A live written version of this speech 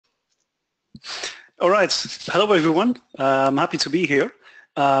All right. Hello, everyone. I'm happy to be here.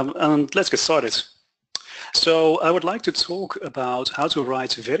 And let's get started. So I would like to talk about how to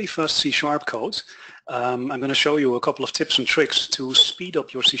write very fast C# code. I'm going to show you a couple of tips and tricks to speed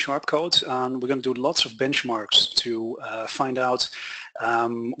up your C# code, and we're going to do lots of benchmarks to find out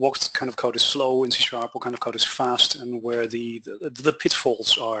what kind of code is slow in C#, what kind of code is fast, and where the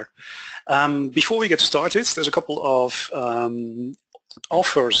pitfalls are. Before we get started, there's a couple of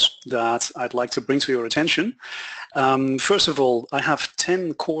offers that I'd like to bring to your attention. First of all, I have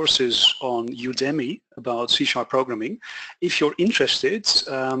 10 courses on Udemy about C# programming. If you're interested,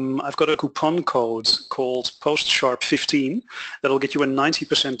 I've got a coupon code called PostSharp 15 that'll get you a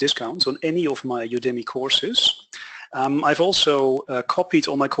 90% discount on any of my Udemy courses. I've also copied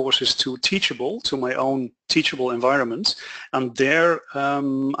all my courses to Teachable, to my own Teachable environment, and there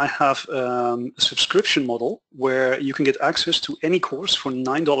I have a subscription model where you can get access to any course for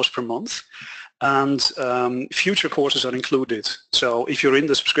 $9 per month, and future courses are included. So if you're in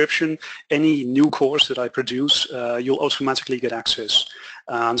the subscription, any new course that I produce, you'll automatically get access.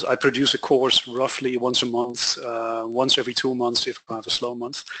 And I produce a course roughly once a month, once every 2 months if I have a slow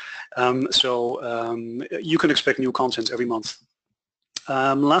month. You can expect new content every month.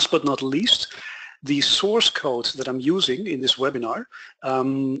 Last but not least, the source code that I'm using in this webinar,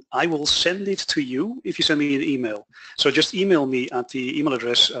 I will send it to you if you send me an email. So just email me at the email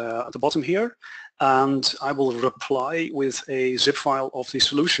address at the bottom here, and I will reply with a zip file of the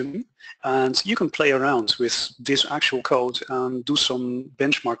solution, and you can play around with this actual code and do some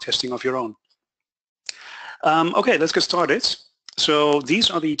benchmark testing of your own. Okay, let's get started. So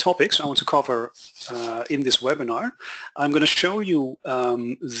these are the topics I want to cover in this webinar. I'm going to show you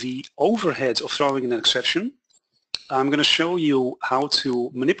the overhead of throwing an exception. I'm going to show you how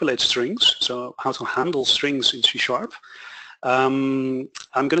to manipulate strings, so how to handle strings in C#. I'm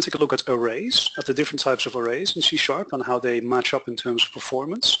going to take a look at arrays, at the different types of arrays in C# and how they match up in terms of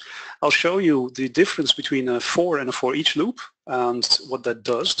performance. I'll show you the difference between a for and a for each loop and what that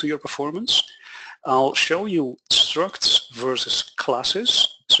does to your performance. I'll show you structs versus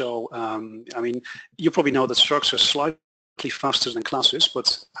classes. So, I mean, you probably know that structs are slightly faster than classes,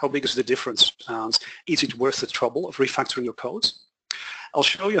 but how big is the difference? And is it worth the trouble of refactoring your code? I'll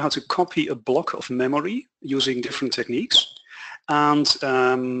show you how to copy a block of memory using different techniques. And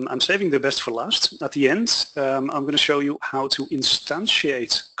I'm saving the best for last. At the end, I'm going to show you how to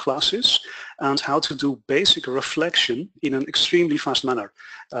instantiate classes and how to do basic reflection in an extremely fast manner.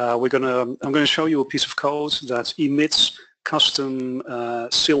 I'm going to show you a piece of code that emits custom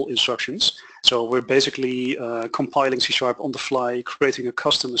CIL instructions. So we're basically compiling C# on the fly, creating a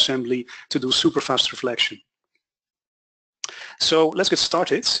custom assembly to do super fast reflection. So let's get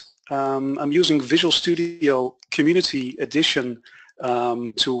started. I'm using Visual Studio Community Edition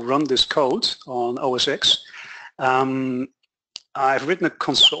to run this code on OS X. I've written a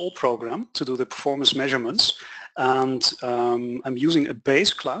console program to do the performance measurements, and I'm using a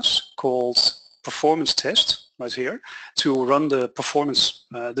base class called performance test right here to run the performance,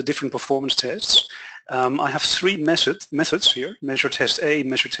 the different performance tests. I have three methods here: measure test A,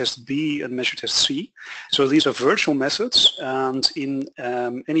 measure test B, and measure test C. So these are virtual methods, and in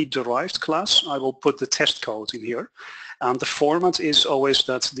any derived class I will put the test code in here. And the format is always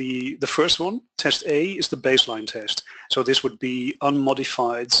that the first one, test A, is the baseline test. So this would be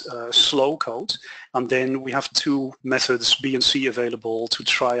unmodified slow code, and then we have two methods B and C available to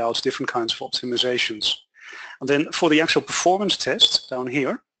try out different kinds of optimizations. And then for the actual performance test down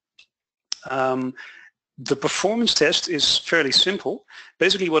here, the performance test is fairly simple.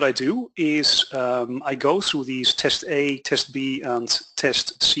 Basically what I do is I go through these test A, test B, and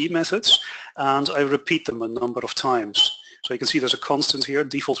test C methods, and I repeat them a number of times. So you can see there's a constant here,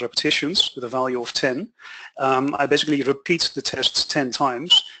 default repetitions, with a value of 10. I basically repeat the tests 10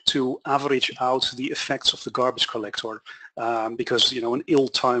 times to average out the effects of the garbage collector, because an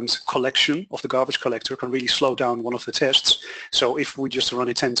ill-timed collection of the garbage collector can really slow down one of the tests. So if we just run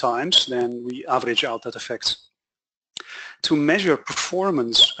it 10 times, then we average out that effect. To measure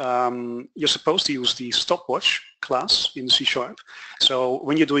performance, you're supposed to use the stopwatch class in C#. So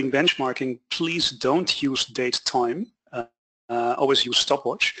when you're doing benchmarking, please don't use date time. Always use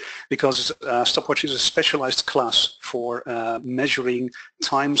stopwatch, because stopwatch is a specialized class for measuring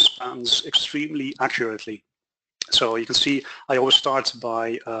time spans extremely accurately. So you can see I always start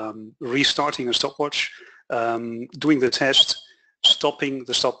by restarting a stopwatch, doing the test, stopping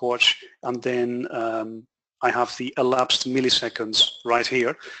the stopwatch, and then I have the elapsed milliseconds right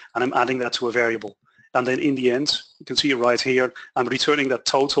here, and I'm adding that to a variable. And then in the end, you can see right here, I'm returning that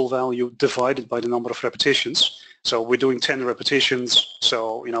total value divided by the number of repetitions. So we're doing 10 repetitions,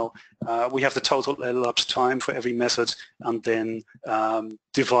 so we have the total elapsed time for every method, and then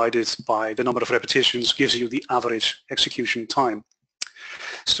divided by the number of repetitions gives you the average execution time.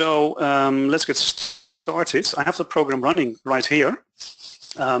 So let's get started. I have the program running right here.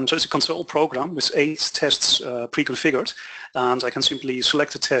 So it's a console program with 8 tests pre-configured, and I can simply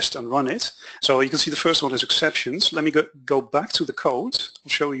select a test and run it. So you can see the first one is exceptions. Let me go back to the code. I'll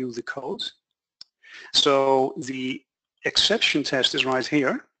show you the code. So the exception test is right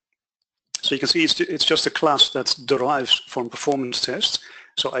here. So you can see it's just a class that derives from performance tests.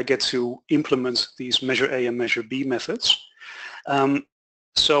 So I get to implement these measure A and measure B methods.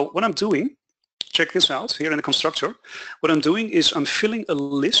 So what I'm doing, check this out here in the constructor. What I'm doing is I'm filling a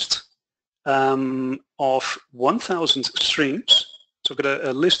list of 1,000 strings. So I've got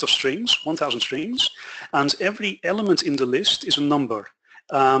a list of strings, 1,000 strings, and every element in the list is a number.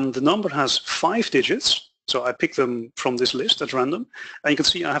 The number has 5 digits. So I pick them from this list at random, and you can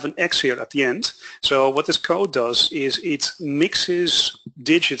see I have an X here at the end. So what this code does is it mixes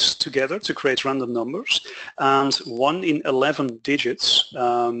digits together to create random numbers, and 1 in 11 digits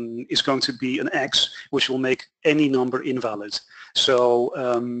is going to be an X, which will make any number invalid. So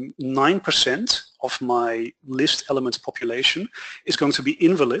 9% of my list element population is going to be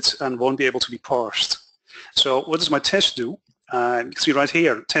invalid and won't be able to be parsed. So what does my test do? You can see right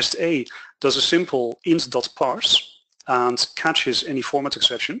here, test A does a simple int.parse and catches any format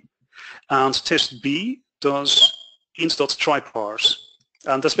exception, and test B does int.tryparse,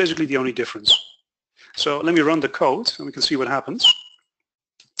 and that's basically the only difference. So let me run the code and we can see what happens.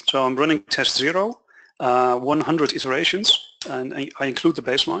 So I'm running test 0, 100 iterations, and I include the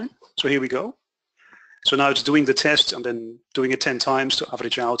baseline. So here we go. So now it's doing the test and then doing it 10 times to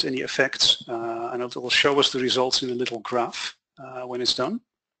average out any effects, and it will show us the results in a little graph when it's done.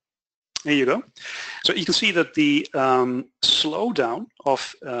 Here you go. So you can see that the slowdown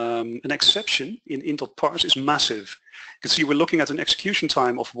of an exception in int.parse is massive. You can see we're looking at an execution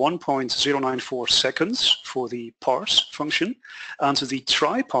time of 1.094 seconds for the parse function, and the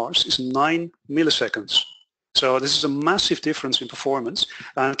try parse is 9 milliseconds. So this is a massive difference in performance,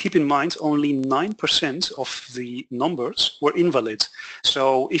 and keep in mind only 9% of the numbers were invalid.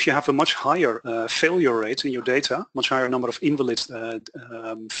 So if you have a much higher failure rate in your data, much higher number of invalid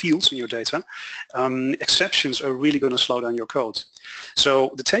fields in your data, exceptions are really going to slow down your code.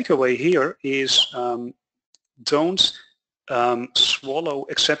 So the takeaway here is don't swallow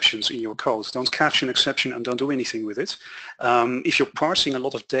exceptions in your code. Don't catch an exception and don't do anything with it. If you're parsing a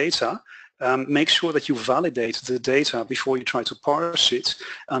lot of data, make sure that you validate the data before you try to parse it,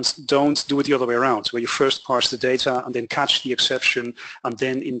 and don't do it the other way around, where you first parse the data and then catch the exception, and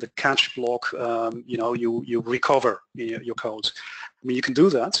then in the catch block, you recover your code. I mean, you can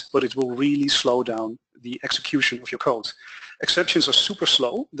do that, but it will really slow down the execution of your code. Exceptions are super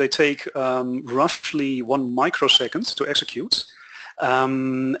slow. They take roughly 1 microsecond to execute.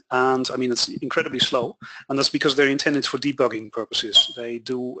 And I mean, it's incredibly slow, and that's because they're intended for debugging purposes. They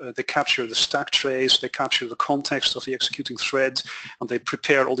capture the stack trace, they capture the context of the executing thread, and they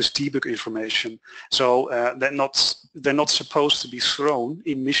prepare all this debug information. So they're not supposed to be thrown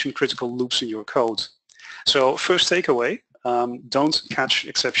in mission-critical loops in your code. So first takeaway, don't catch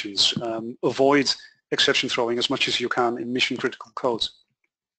exceptions. Avoid exception throwing as much as you can in mission-critical code.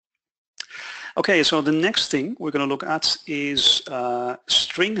 Okay, so the next thing we're going to look at is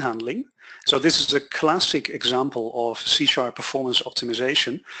string handling. So this is a classic example of C# performance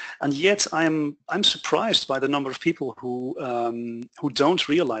optimization, and yet I'm surprised by the number of people who don't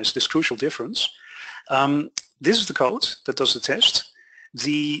realize this crucial difference. This is the code that does the test.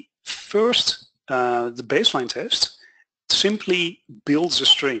 The baseline test simply builds a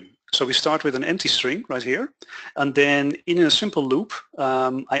string. So we start with an empty string right here, and then in a simple loop,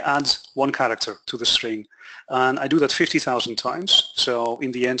 I add 1 character to the string, and I do that 50,000 times. So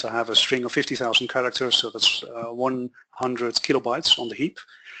in the end, I have a string of 50,000 characters, so that's 100 kilobytes on the heap,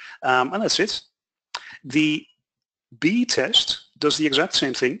 and that's it. The B test does the exact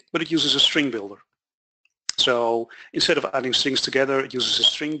same thing, but it uses a string builder. So instead of adding strings together, it uses a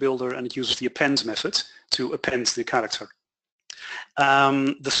string builder, and it uses the append method to append the character.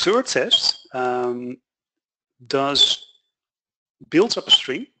 The third test builds up a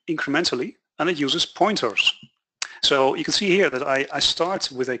string incrementally, and it uses pointers. So you can see here that I start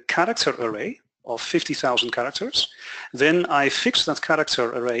with a character array of 50,000 characters. Then I fix that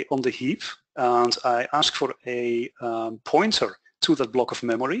character array on the heap, and I ask for a pointer to that block of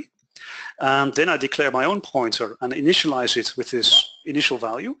memory. And then I declare my own pointer and initialize it with this initial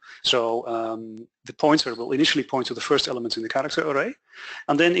value. So the pointer will initially point to the first element in the character array.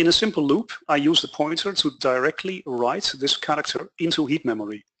 And then in a simple loop, I use the pointer to directly write this character into heap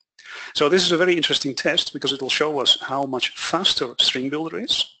memory. So this is a very interesting test because it will show us how much faster string builder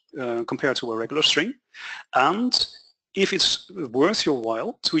is compared to a regular string, and if it's worth your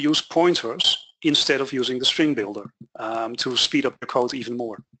while to use pointers instead of using the string builder to speed up your code even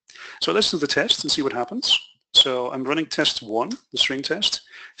more. So let's do the test and see what happens. So I'm running test 1, the string test,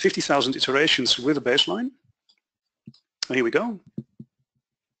 50,000 iterations with a baseline. And here we go.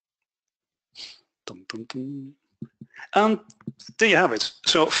 Dum, dum, dum. And there you have it.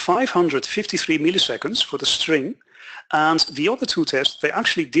 So 553 milliseconds for the string, and the other two tests, they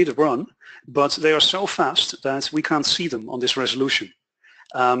actually did run, but they are so fast that we can't see them on this resolution.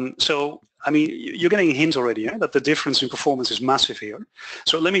 So, I mean, you're getting a hint already, that the difference in performance is massive here.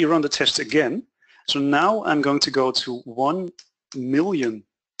 So let me run the test again. So now I'm going to go to 1 million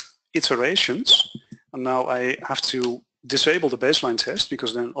iterations, and now I have to disable the baseline test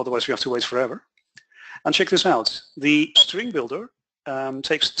because then otherwise we have to wait forever. And check this out. The string builder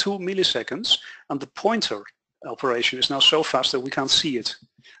takes 2 milliseconds, and the pointer operation is now so fast that we can't see it.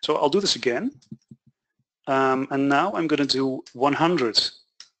 So I'll do this again. And now I'm going to do 100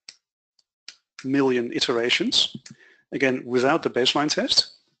 million iterations, again without the baseline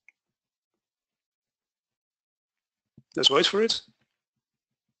test. Let's wait for it.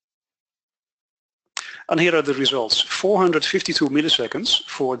 And here are the results: 452 milliseconds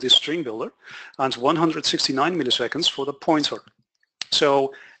for this string builder and 169 milliseconds for the pointer.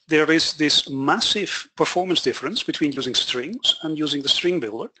 So there is this massive performance difference between using strings and using the string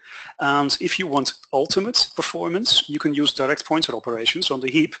builder. And if you want ultimate performance, you can use direct pointer operations on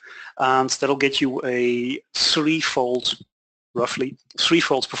the heap, and that'll get you a roughly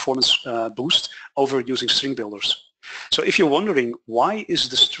threefold performance boost over using string builders. So if you're wondering why is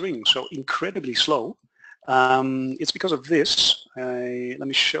the string so incredibly slow, it's because of this. Let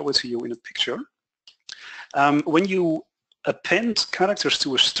me show it to you in a picture. When you append characters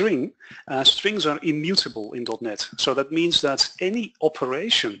to a string, strings are immutable in .NET. So that means that any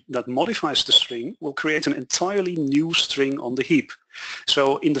operation that modifies the string will create an entirely new string on the heap.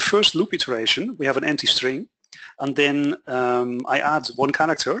 So in the first loop iteration, we have an empty string, and then I add one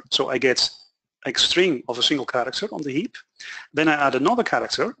character, so I get a string of a single character on the heap. Then I add another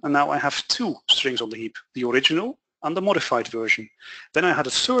character, and now I have 2 strings on the heap, the original and the modified version. Then I had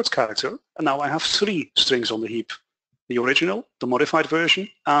a third character, and now I have 3 strings on the heap, the original, the modified version,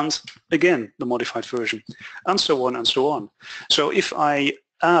 and again the modified version, and so on and so on. So if I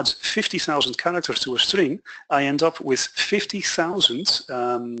add 50,000 characters to a string, I end up with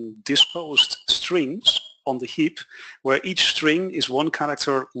 50,000 disposed strings on the heap, where each string is 1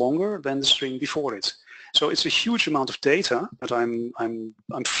 character longer than the string before it. So it's a huge amount of data that I'm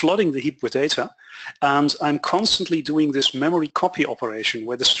flooding the heap with data, and I'm constantly doing this memory copy operation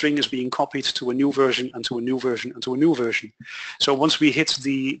where the string is being copied to a new version and to a new version and to a new version. So once we hit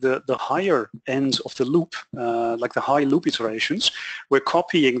the higher end of the loop, like the high loop iterations, we're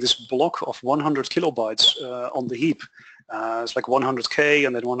copying this block of 100 kilobytes on the heap. It's like 100K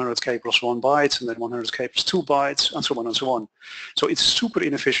and then 100K plus 1 byte and then 100K plus 2 bytes and so on and so on. So it's super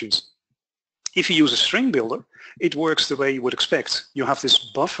inefficient. If you use a string builder, it works the way you would expect. You have this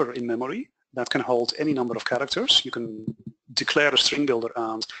buffer in memory that can hold any number of characters. You can declare a string builder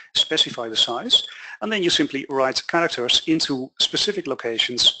and specify the size, and then you simply write characters into specific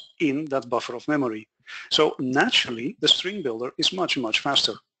locations in that buffer of memory. So naturally, the string builder is much, much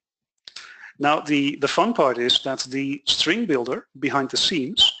faster. Now, the fun part is that the string builder behind the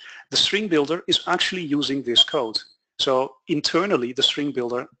scenes, the string builder is actually using this code. So internally, the string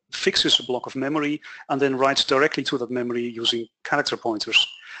builder fixes a block of memory and then writes directly to that memory using character pointers.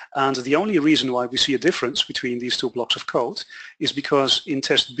 And the only reason why we see a difference between these 2 blocks of code is because in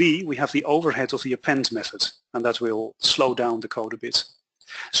test B, we have the overhead of the append method, and that will slow down the code a bit.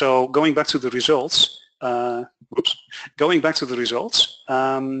 So going back to the results,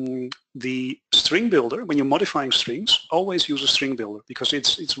 the string builder, when you're modifying strings, always use a string builder because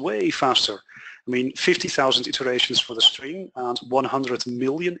it's way faster. I mean, 50,000 iterations for the string and 100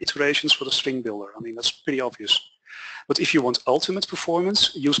 million iterations for the string builder. I mean, that's pretty obvious. But if you want ultimate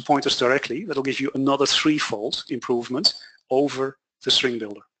performance, use pointers directly. That'll give you another threefold improvement over the string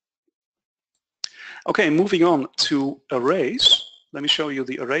builder. Okay, moving on to arrays. Let me show you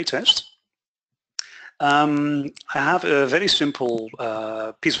the array test. I have a very simple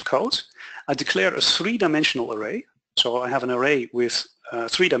piece of code. I declare a 3-dimensional array. So I have an array with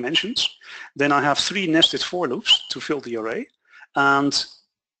 3 dimensions. Then I have 3 nested for loops to fill the array. And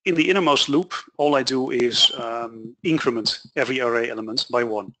in the innermost loop, all I do is increment every array element by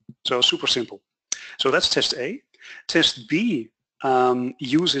 1. So super simple. So that's test A. Test B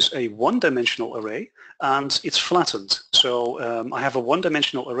uses a one-dimensional array and it's flattened. So I have a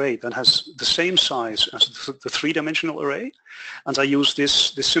one-dimensional array that has the same size as the three-dimensional array, and I use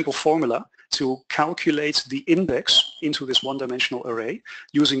this simple formula to calculate the index into this one-dimensional array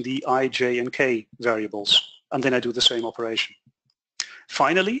using the I, j, and k variables, and then I do the same operation.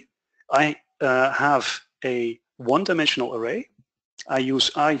 Finally, I have a one-dimensional array. I use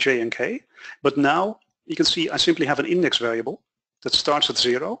I, j, and k, but now you can see I simply have an index variable that starts at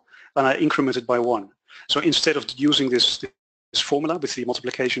 0 and I increment it by 1. So instead of using this formula with the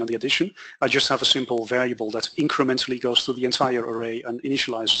multiplication and the addition, I just have a simple variable that incrementally goes through the entire array and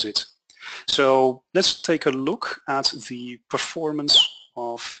initializes it. So let's take a look at the performance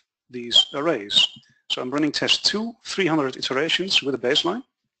of these arrays. So I'm running test 2, 300 iterations with a baseline.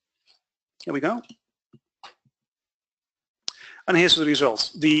 Here we go. And here's the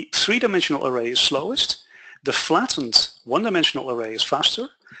result. The three-dimensional array is slowest, the flattened one-dimensional array is faster,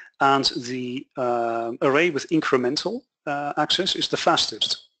 and the array with incremental access is the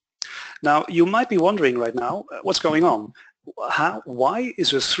fastest. Now, you might be wondering right now, what's going on? Why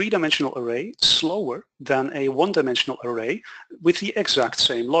is a three-dimensional array slower than a one-dimensional array with the exact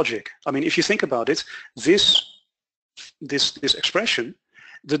same logic? I mean, if you think about it, this expression,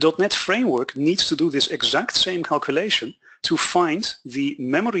 the .NET framework needs to do this exact same calculation to find the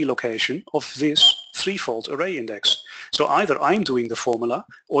memory location of this threefold array index. So either I'm doing the formula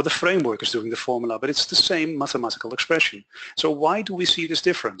or the framework is doing the formula, but it's the same mathematical expression. So why do we see this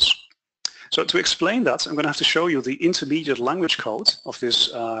difference? So to explain that, I'm going to have to show you the intermediate language code of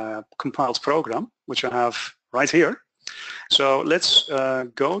this compiled program, which I have right here. So let's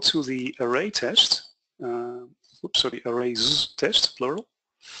go to the array test. The arrays test, plural.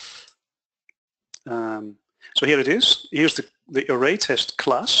 So here it is. Here's the array test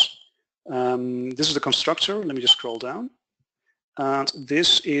class. This is the constructor. Let me just scroll down. And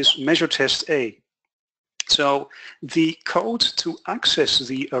this is measure test A. So the code to access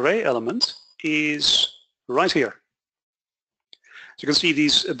the array element is right here. So you can see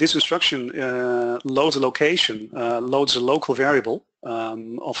this instruction loads a location, loads a local variable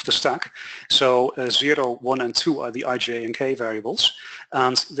of the stack. So 0, 1, and 2 are the I, j, and k variables.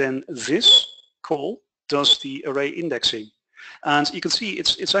 And then this call does the array indexing. And you can see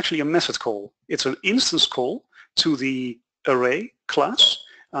it's actually a method call. It's an instance call to the array class,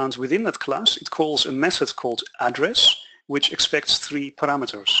 and within that class it calls a method called address, which expects 3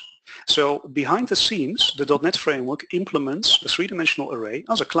 parameters. So behind the scenes, the .NET framework implements a three-dimensional array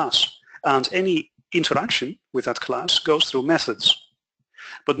as a class, and any interaction with that class goes through methods.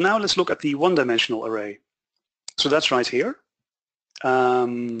 But now let's look at the one-dimensional array. So that's right here.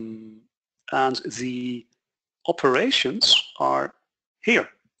 And the operations are here.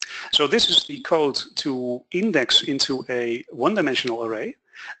 So this is the code to index into a one-dimensional array,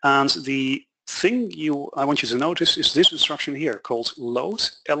 and the thing I want you to notice is this instruction here called load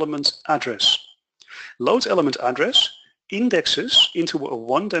element address. Load element address indexes into a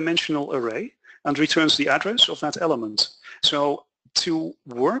one-dimensional array and returns the address of that element. So to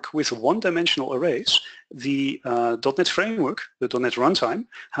work with one-dimensional arrays, the .NET framework, the .NET runtime,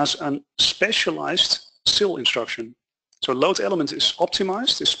 has a specialized CIL instruction. So load element is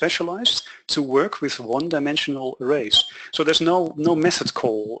optimized, is specialized to work with one-dimensional arrays. So there's no method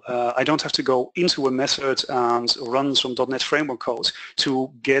call. I don't have to go into a method and run some .NET framework code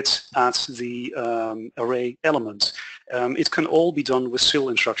to get at the array element. It can all be done with CIL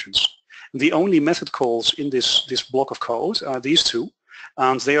instructions. The only method calls in this block of code are these two,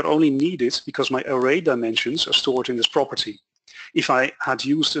 and they are only needed because my array dimensions are stored in this property. If I had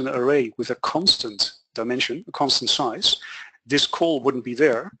used an array with a constant dimension, a constant size, this call wouldn't be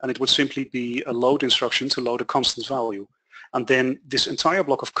there, and it would simply be a load instruction to load a constant value. And then this entire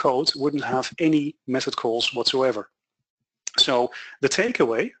block of code wouldn't have any method calls whatsoever. So the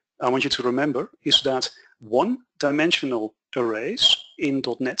takeaway I want you to remember is that one-dimensional arrays in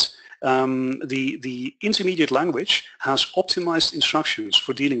 .NET, the intermediate language has optimized instructions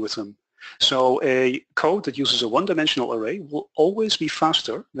for dealing with them. So a code that uses a one-dimensional array will always be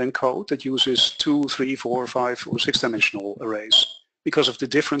faster than code that uses 2, 3, 4, 5, or 6-dimensional arrays because of the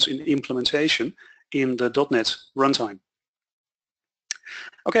difference in implementation in the .NET runtime.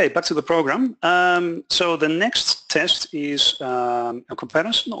 Okay, back to the program. So the next test is a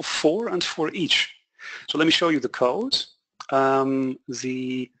comparison of for and for each. So let me show you the code.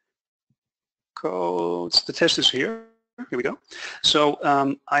 The test is here. Here we go. So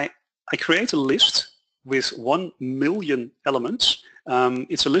I create a list with 1 million elements.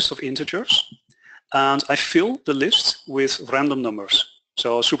 It's a list of integers, and I fill the list with random numbers.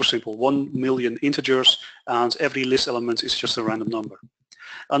 So super simple, 1 million integers, and every list element is just a random number.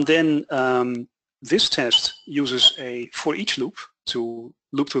 And then this test uses a for each loop to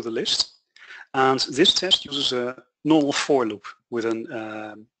loop through the list, and this test uses a normal for loop with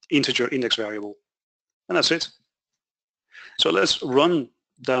an integer index variable. And that's it. So let's run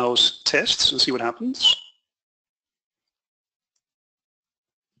those tests and see what happens.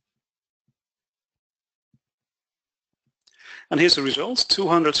 And here's the result,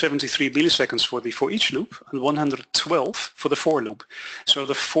 273 milliseconds for the for each loop and 112 for the for loop. So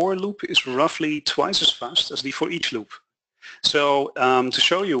the for loop is roughly twice as fast as the for each loop. So to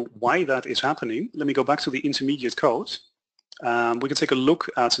show you why that is happening, let me go back to the intermediate code. We can take a look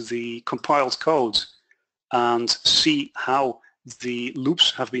at the compiled code and see how the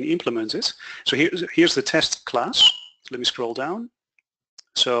loops have been implemented. So here's the test class. Let me scroll down.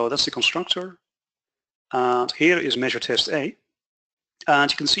 So that's the constructor. And here is measure test A.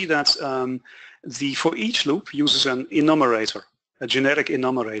 And you can see that the for each loop uses an enumerator, a generic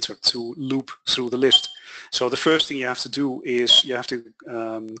enumerator to loop through the list. So the first thing you have to do is you have to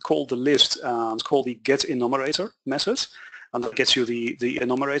call the list and call the getEnumerator method, and that gets you the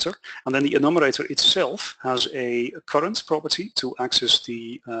enumerator. And then the enumerator itself has a current property to access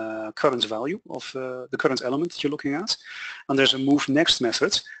the current value of the current element that you're looking at. And there's a move next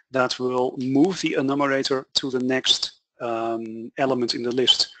method that will move the enumerator to the next element in the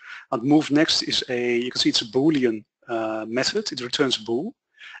list. And move next is you can see it's a Boolean method. It returns bool,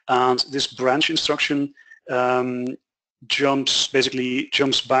 and this branch instruction basically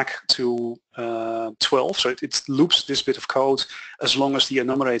jumps back to 12. So it loops this bit of code as long as the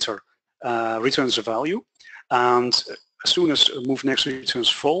enumerator returns a value. And as soon as move next returns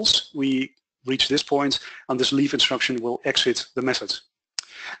false, we reach this point, and this leave instruction will exit the method.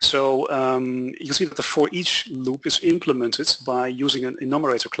 So you can see that the for each loop is implemented by using an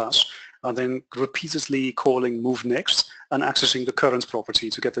enumerator class and then repeatedly calling move next and accessing the current property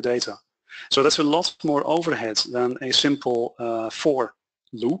to get the data. So that's a lot more overhead than a simple for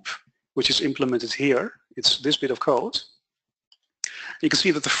loop, which is implemented here. It's this bit of code. You can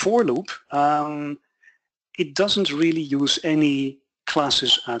see that the for loop, it doesn't really use any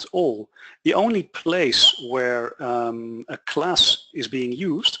classes at all. The only place where a class is being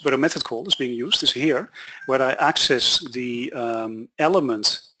used, where a method call is being used, is here, where I access the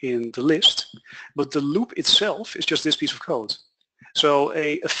element in the list, but the loop itself is just this piece of code. So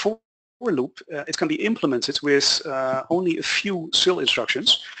a for loop, it can be implemented with only a few CIL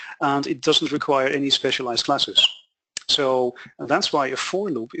instructions, and it doesn't require any specialized classes. So that's why a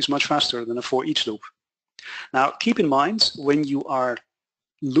for loop is much faster than a for each loop. Now keep in mind, when you are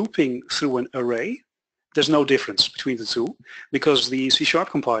looping through an array, there's no difference between the two, because the C#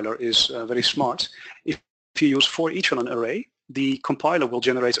 compiler is very smart. If you use for each on an array, the compiler will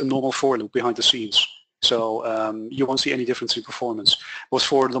generate a normal for loop behind the scenes. So you won't see any difference in performance. But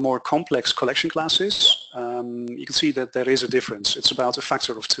for the more complex collection classes, you can see that there is a difference. It's about a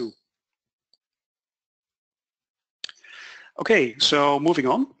factor of 2. Okay, so moving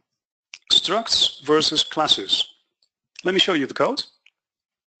on. Structs versus classes. Let me show you the code.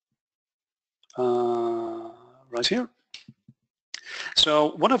 Right here.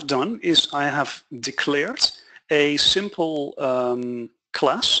 So what I've done is I have declared a simple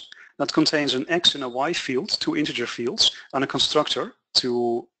class that contains an X and a Y field, 2 integer fields, and a constructor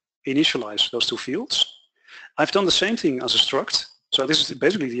to initialize those 2 fields. I've done the same thing as a struct. So this is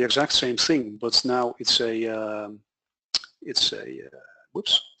basically the exact same thing, but now it's a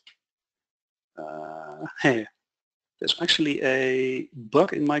whoops. Hey, there's actually a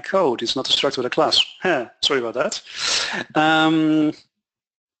bug in my code. It's not a struct with a class. Sorry about that.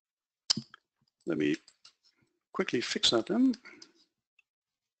 Let me quickly fix that then.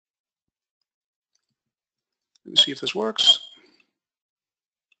 Let me see if this works.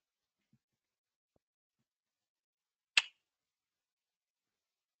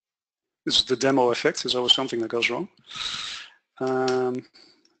 This is the demo effect. There's always something that goes wrong.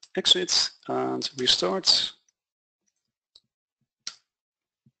 Exit and restart.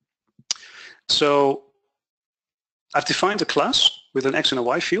 So I've defined a class with an X and a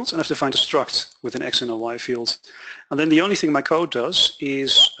Y field, and I've defined a struct with an X and a Y field. And then the only thing my code does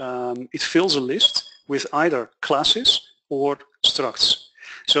is it fills a list with either classes or structs.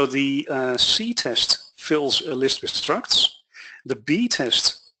 So the C test fills a list with structs, the B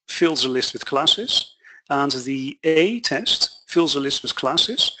test fills a list with classes, and the A test fills a list with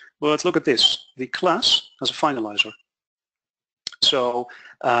classes. But look at this, the class has a finalizer. So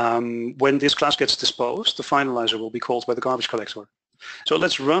when this class gets disposed, the finalizer will be called by the garbage collector. So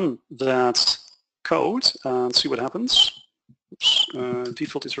let's run that code and see what happens. Oops,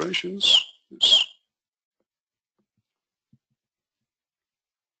 default iterations. Oops.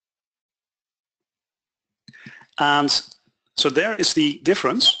 And so there is the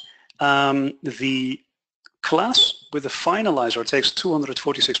difference. The class with the finalizer takes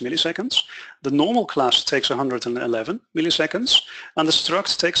 246 milliseconds. The normal class takes 111 milliseconds, and the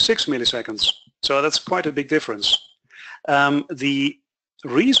struct takes 6 milliseconds. So that's quite a big difference. The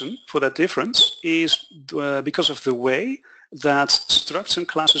reason for that difference is because of the way that structs and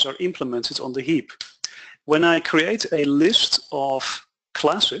classes are implemented on the heap. When I create a list of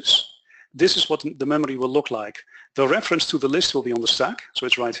classes, this is what the memory will look like. The reference to the list will be on the stack, so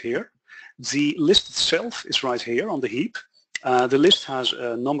it's right here. The list itself is right here on the heap. The list has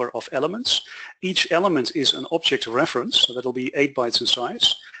a number of elements. Each element is an object reference, so that'll be 8 bytes in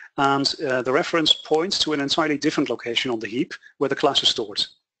size. And the reference points to an entirely different location on the heap where the class is stored.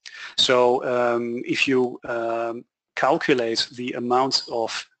 So if you calculate the amount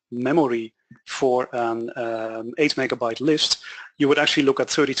of memory for an 8 megabyte list, you would actually look at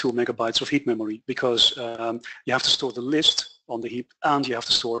 32 megabytes of heap memory, because you have to store the list on the heap and you have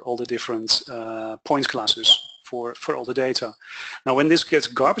to store all the different point classes for all the data. Now when this gets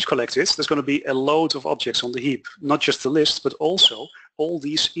garbage collected, there's going to be a load of objects on the heap, not just the list, but also all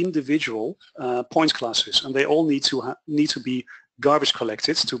these individual point classes, and they all need to be garbage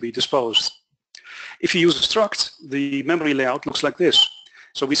collected to be disposed. If you use a struct, the memory layout looks like this.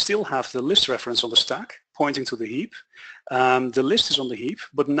 So we still have the list reference on the stack pointing to the heap. The list is on the heap,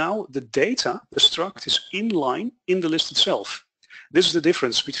 but now the data, the struct, is inline in the list itself. This is the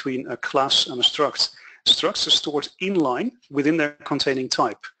difference between a class and a struct. Structs are stored inline within their containing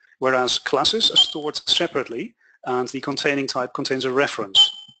type, whereas classes are stored separately and the containing type contains a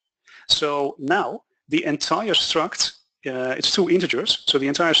reference. So now the entire struct, it's 2 integers, so the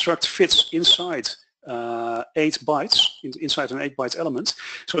entire struct fits inside 8 bytes, inside an 8 byte element.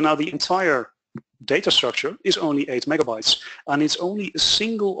 So now the entire data structure is only 8 megabytes, and it's only a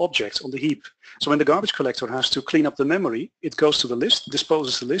single object on the heap. So when the garbage collector has to clean up the memory, it goes to the list,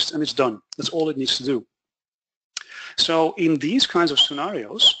 disposes the list, and it's done. That's all it needs to do. So in these kinds of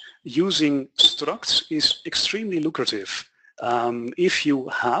scenarios, using structs is extremely lucrative. If you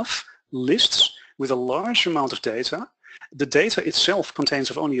have lists with a large amount of data, the data itself contains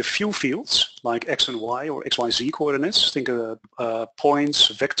of only a few fields, like X and Y or XYZ coordinates, think of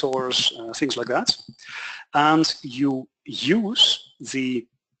points, vectors, things like that. And you use the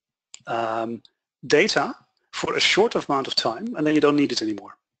data for a short amount of time, and then you don't need it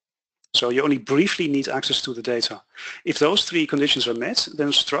anymore. So you only briefly need access to the data. If those 3 conditions are met,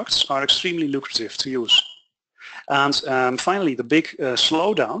 then structs are extremely lucrative to use. And finally, the big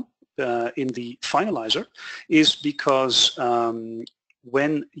slowdown in the finalizer is because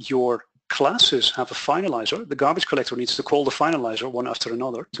when your classes have a finalizer, the garbage collector needs to call the finalizer one after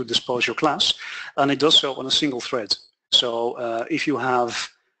another to dispose your class, and it does so on a single thread. So if you have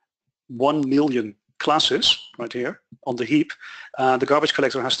 1 million classes right here on the heap, the garbage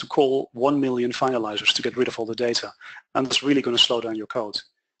collector has to call 1 million finalizers to get rid of all the data, and that's really going to slow down your code.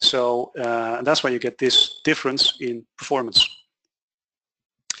 So that's why you get this difference in performance.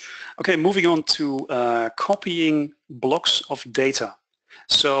 Okay, moving on to copying blocks of data.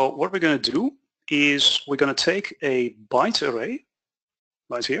 So what we're going to do is we're going to take a byte array,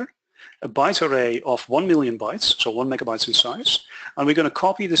 right here, a byte array of 1 million bytes, so 1 megabytes in size, and we're going to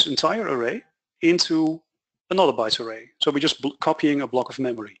copy this entire array into another byte array. So we're just copying a block of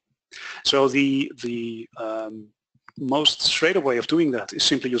memory. So the most straight way of doing that is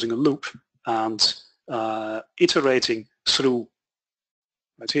simply using a loop and iterating through,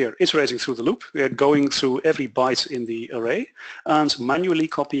 right here, iterating through the loop. We are going through every byte in the array and manually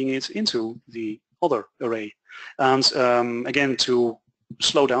copying it into the other array. And again, to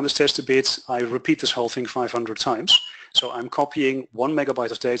slow down this test a bit, I repeat this whole thing 500 times. So I'm copying 1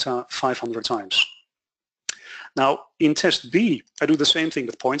 megabyte of data 500 times. Now in test B, I do the same thing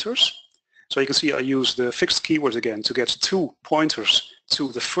with pointers. So you can see I use the fixed keyword again to get 2 pointers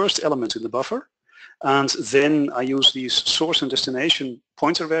to the first element in the buffer. And then I use these source and destination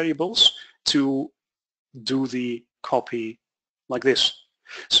pointer variables to do the copy like this.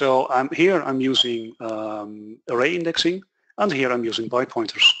 So here I'm using array indexing, and here I'm using byte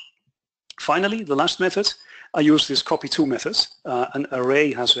pointers. Finally, the last method, I use this copy-to method. An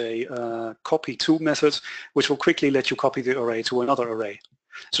array has a copy-to method, which will quickly let you copy the array to another array.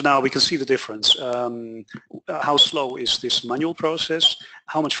 So now we can see the difference. How slow is this manual process?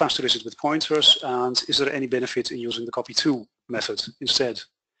 How much faster is it with pointers? And is there any benefit in using the copy-to method instead.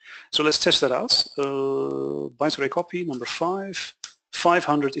 So let's test that out. Byte array copy number 5,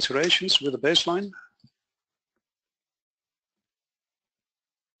 500 iterations with a baseline.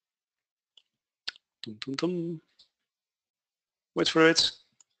 Dum, dum, dum. Wait for it.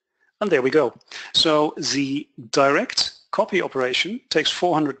 And there we go. So the direct copy operation takes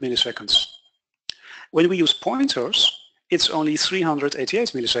 400 milliseconds. When we use pointers, it's only 388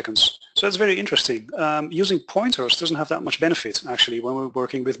 milliseconds. So that's very interesting. Using pointers doesn't have that much benefit, actually, when we're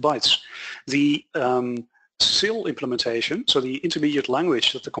working with bytes. The SIL implementation, so the intermediate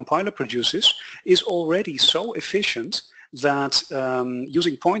language that the compiler produces, is already so efficient that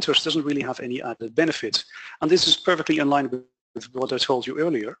using pointers doesn't really have any added benefit. And this is perfectly in line with what I told you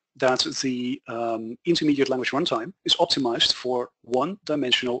earlier, that the intermediate language runtime is optimized for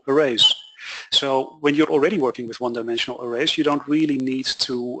one-dimensional arrays. So when you're already working with one-dimensional arrays, you don't really need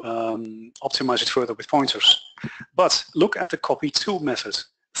to optimize it further with pointers. But look at the copy-to method,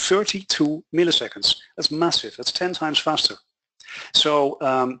 32 milliseconds. That's massive, that's 10 times faster. So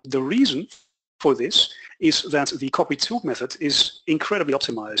the reason for this is that the copy-to method is incredibly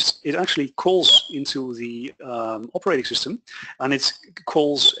optimized. It actually calls into the operating system, and it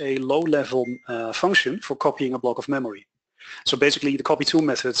calls a low-level function for copying a block of memory. So basically the copy-to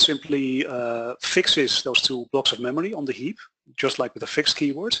method simply fixes those 2 blocks of memory on the heap, just like with a fixed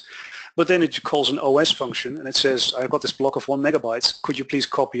keyword, but then it calls an OS function and it says, I've got this block of 1 megabyte, could you please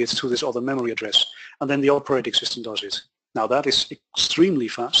copy it to this other memory address? And then the operating system does it. Now that is extremely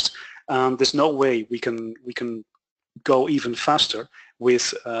fast, and there's no way we can go even faster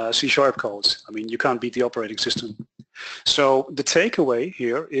with C# code. I mean, you can't beat the operating system. So the takeaway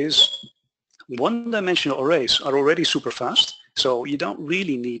here is one-dimensional arrays are already super fast, so you don't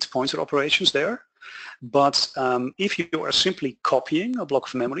really need pointer operations there. But if you are simply copying a block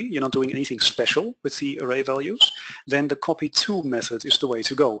of memory, you're not doing anything special with the array values, then the copy-to method is the way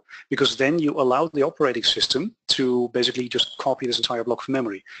to go, because then you allow the operating system to basically just copy this entire block of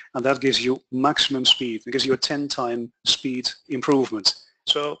memory, and that gives you maximum speed. It gives you a 10-time speed improvement.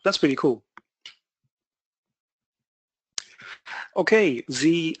 So that's pretty cool. Okay,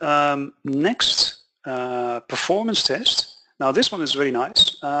 the next performance test. Now this one is very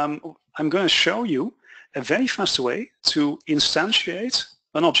nice. I'm going to show you a very fast way to instantiate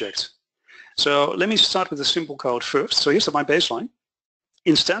an object. So let me start with the simple code first. So here's my baseline.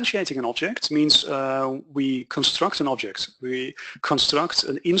 Instantiating an object means we construct an object. We construct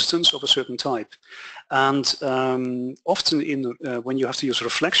an instance of a certain type. And often when you have to use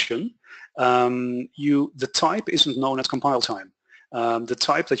reflection, the type isn't known at compile time. The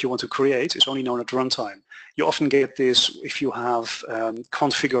type that you want to create is only known at runtime. You often get this if you have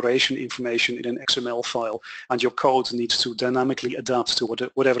configuration information in an XML file and your code needs to dynamically adapt to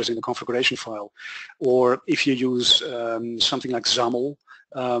whatever is in the configuration file. Or if you use something like XAML,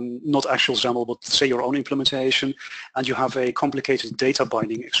 not actual XAML, but say your own implementation, and you have a complicated data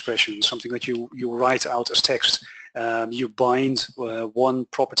binding expression, something that you write out as text. You bind one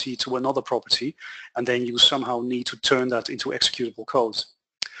property to another property, and then you somehow need to turn that into executable code.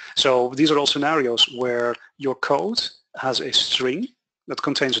 So these are all scenarios where your code has a string that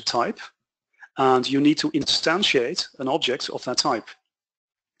contains a type, and you need to instantiate an object of that type.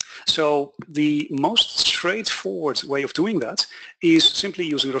 So the most straightforward way of doing that is simply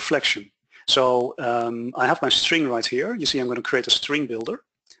using reflection. So I have my string right here. You see I'm going to create a string builder.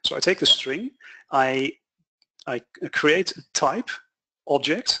 So I take the string, I create a type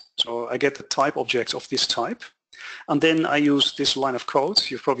object, so I get the type object of this type, and then I use this line of code.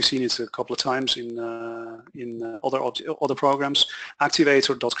 You've probably seen it a couple of times in other programs,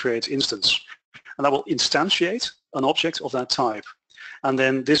 activator.createInstance, and that will instantiate an object of that type. And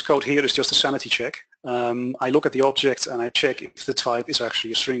then this code here is just a sanity check. I look at the object and I check if the type is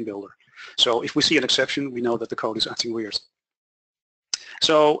actually a string builder. So if we see an exception, we know that the code is acting weird.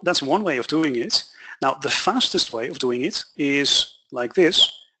 So that's one way of doing it. Now, the fastest way of doing it is like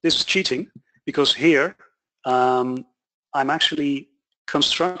this. This is cheating because here I'm actually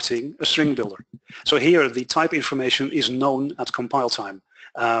constructing a string builder. So here the type information is known at compile time.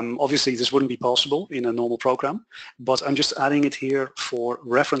 Obviously this wouldn't be possible in a normal program, but I'm just adding it here for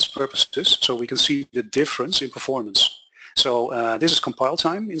reference purposes so we can see the difference in performance. So this is compile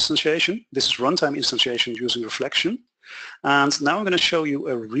time instantiation, this is runtime instantiation using reflection, and now I'm going to show you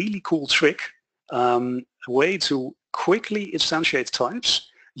a really cool trick, a way to quickly instantiate types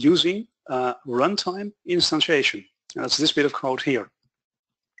using runtime instantiation. And that's this bit of code here.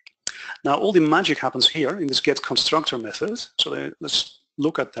 Now all the magic happens here in this get constructor method, so let's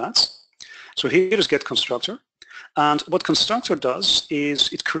look at that. So here is get constructor, and what constructor does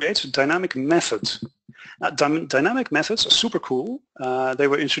is it creates a dynamic method. Dynamic methods are super cool. They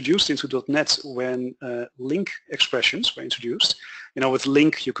were introduced into .NET when link expressions were introduced. You know, with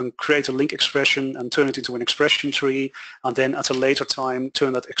link, you can create a link expression and turn it into an expression tree, and then at a later time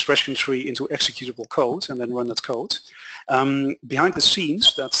turn that expression tree into executable code and then run that code. Behind the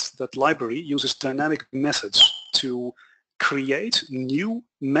scenes, that library uses dynamic methods to create new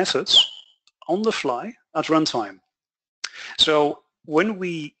methods on the fly at runtime. So when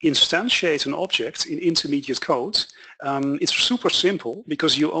we instantiate an object in intermediate code, it's super simple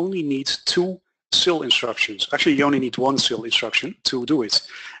because you only need 2 CIL instructions. Actually, you only need 1 CIL instruction to do it.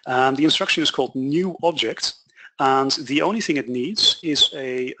 The instruction is called new object, and the only thing it needs is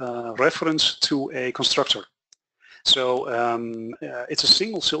a reference to a constructor. So it's a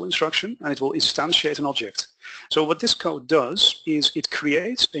single CIL instruction, and it will instantiate an object. So what this code does is it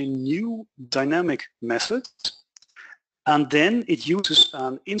creates a new dynamic method, and then it uses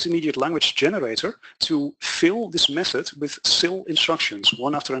an intermediate language generator to fill this method with CIL instructions,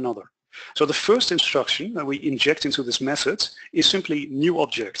 one after another. So the first instruction that we inject into this method is simply new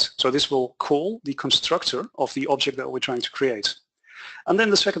object. So this will call the constructor of the object that we're trying to create. And then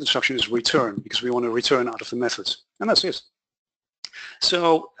the second instruction is return, because we want to return out of the method. And that's it.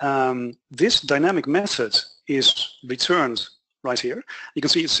 So this dynamic method is returned right here. You can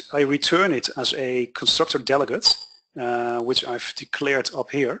see I return it as a constructor delegate, which I've declared up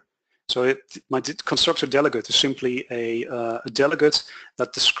here. So my constructor delegate is simply a delegate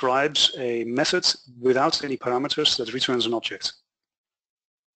that describes a method without any parameters that returns an object.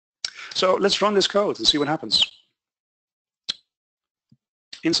 So let's run this code and see what happens.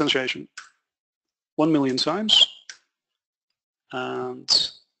 Instantiation 1 million times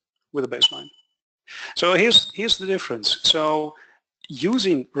and with a baseline. So here's the difference. So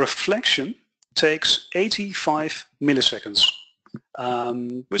using reflection takes 85 milliseconds,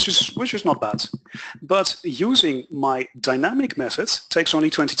 which is not bad. But using my dynamic method takes only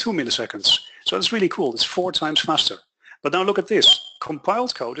 22 milliseconds. So it's really cool. It's 4 times faster. But now look at this.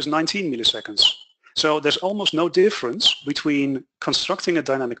 Compiled code is 19 milliseconds. So there's almost no difference between constructing a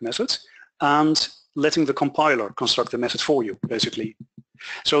dynamic method and letting the compiler construct the method for you, basically.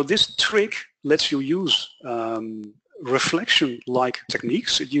 So this trick lets you use reflection-like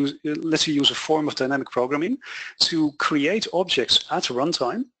techniques. It lets you use a form of dynamic programming to create objects at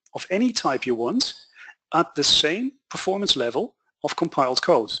runtime of any type you want at the same performance level of compiled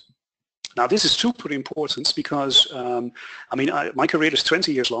code. Now this is super important because, my career is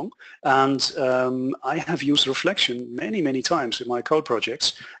 20 years long, and I have used reflection many times in my code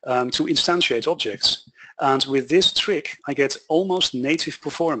projects to instantiate objects. And with this trick, I get almost native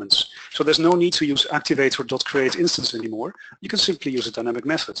performance. So there's no need to use activator.createInstance anymore. You can simply use a dynamic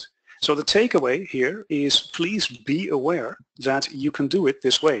method. So the takeaway here is please be aware that you can do it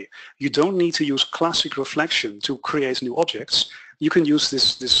this way. You don't need to use classic reflection to create new objects. You can use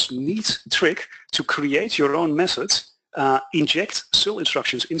this neat trick to create your own method, inject CIL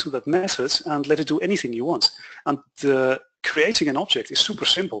instructions into that method, and let it do anything you want. And creating an object is super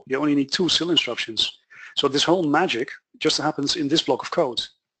simple. You only need 2 CIL instructions. So this whole magic just happens in this block of code.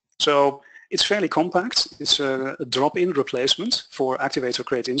 So it's fairly compact. It's a drop-in replacement for activator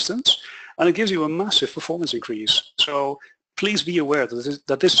create instance, and it gives you a massive performance increase. So please be aware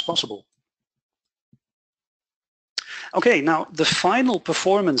that this is possible. Okay, now the final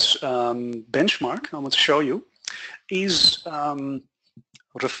performance benchmark I want to show you is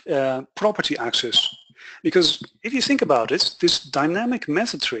property access. Because if you think about it, this dynamic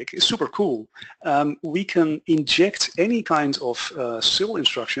method trick is super cool. We can inject any kind of CIL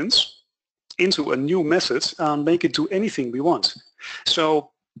instructions into a new method and make it do anything we want.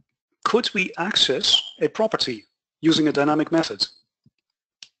 So could we access a property using a dynamic method?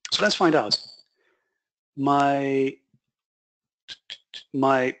 So let's find out. My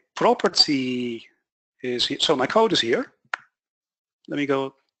property is here. So my code is here. Let me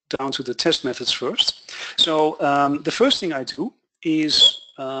go down to the test methods first. So the first thing I do is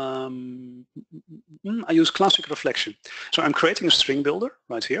I use classic reflection. So I'm creating a string builder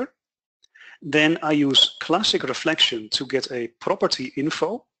right here. Then I use classic reflection to get a property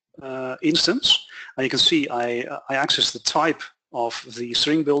info instance. And you can see I access the type of the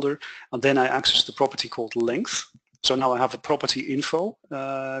string builder, and then I access the property called length. So now I have a property info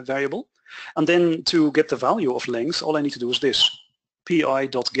variable. And then to get the value of length, all I need to do is this,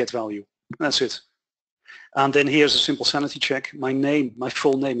 pi.getValue. That's it. And then here's a simple sanity check. My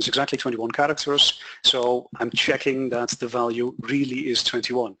full name is exactly 21 characters, so I'm checking that the value really is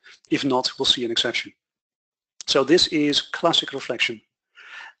 21. If not, we'll see an exception. So this is classic reflection.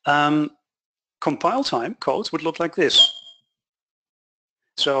 Compile time code would look like this.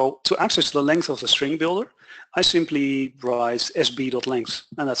 So to access the length of the string builder, I simply write sb.length,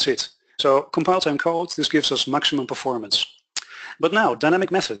 and that's it. So compile time code, this gives us maximum performance. But now,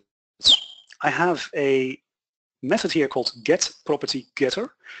 dynamic methods. I have a method here called getPropertyGetter,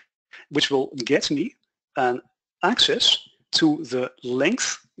 which will get me an access to the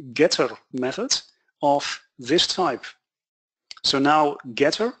length getter method of this type. So now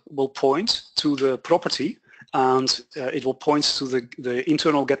getter will point to the property, and it will point to the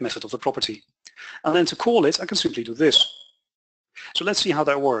internal get method of the property. And then to call it, I can simply do this. So let's see how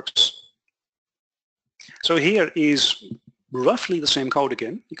that works. So here is roughly the same code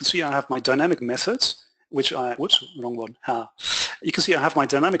again. You can see I have my dynamic method, which I, whoops, wrong one. You can see I have my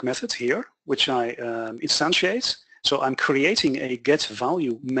dynamic method here, which I instantiate. So I'm creating a get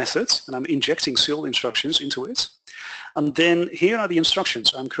value method, and I'm injecting CIL instructions into it. And then here are the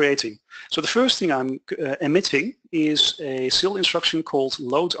instructions I'm creating. So the first thing I'm emitting is a CIL instruction called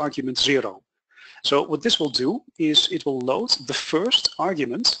load argument 0. So what this will do is it will load the first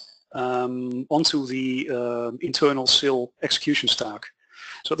argument onto the internal CIL execution stack.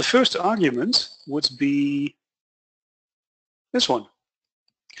 So the first argument would be this one.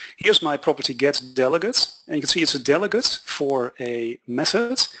 Here's my property get delegate, and you can see it's a delegate for a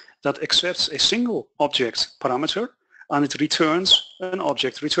method that accepts a single object parameter, and it returns an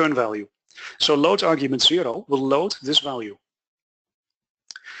object return value. So load argument 0 will load this value.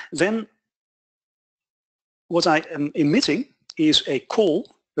 Then what I am emitting is a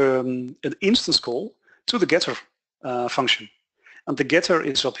call, an instance call to the getter function. And the getter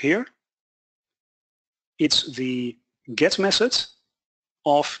is up here. It's the get method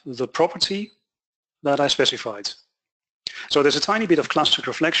of the property that I specified. So there's a tiny bit of classic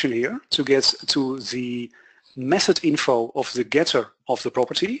reflection here to get to the method info of the getter of the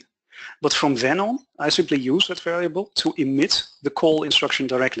property, but from then on I simply use that variable to emit the call instruction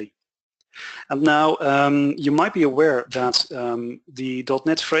directly. And now you might be aware that the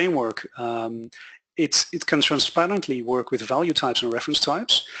 .NET framework it can transparently work with value types and reference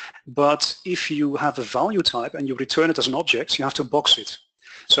types, but if you have a value type and you return it as an object, you have to box it.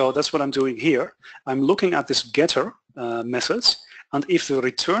 So that's what I'm doing here. I'm looking at this getter method, and if the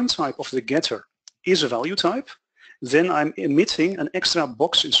return type of the getter is a value type, then I'm emitting an extra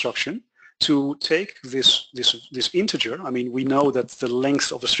box instruction to take this integer. I mean, we know that the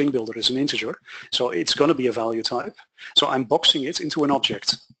length of the string builder is an integer, so it's going to be a value type. So I'm boxing it into an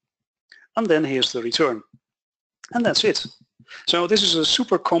object. And then here's the return. And that's it. So this is a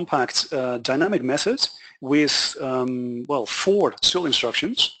super compact dynamic method with, well, 4 CIL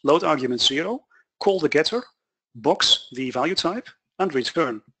instructions: load argument 0, call the getter, box the value type, and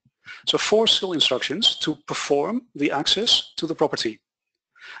return. So 4 CIL instructions to perform the access to the property.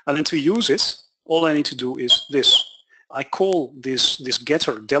 And then to use it, all I need to do is this. I call this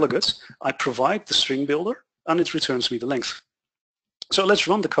getter delegate, I provide the string builder, and it returns me the length. So let's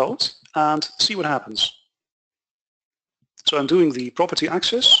run the code and see what happens. So I'm doing the property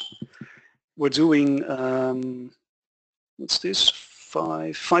access. We're doing, what's this,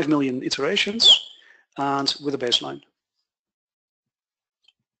 5 million iterations, and with a baseline.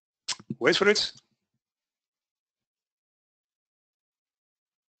 Wait for it.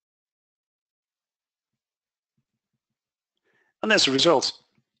 And that's the result.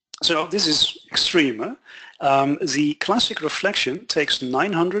 So this is extreme. Huh? The classic reflection takes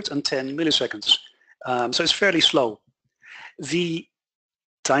 910 milliseconds. So it's fairly slow. The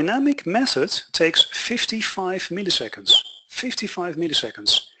dynamic method takes 55 milliseconds. 55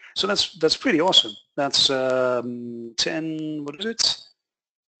 milliseconds. So that's pretty awesome. That's 10, what is it?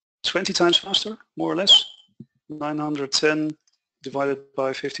 20 times faster, more or less. 910 divided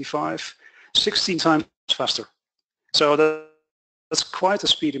by 55, 16 times faster. So that's quite a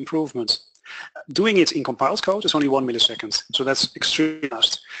speed improvement. Doing it in compiled code is only 1 millisecond, so that's extremely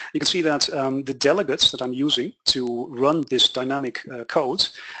fast. You can see that the delegates that I'm using to run this dynamic code,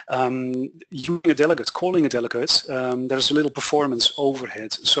 using a delegate, calling a delegate, there's a little performance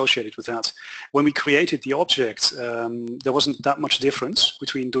overhead associated with that. When we created the object, there wasn't that much difference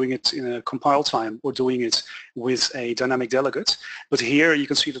between doing it in a compile time or doing it with a dynamic delegate, but here you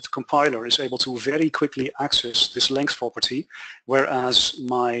can see that the compiler is able to very quickly access this length property, whereas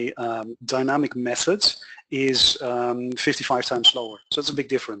my dynamic method is 55 times slower. So it's a big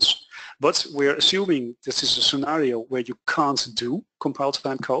difference. But we're assuming this is a scenario where you can't do compile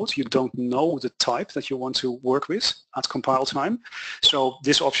time code. You don't know the type that you want to work with at compile time. So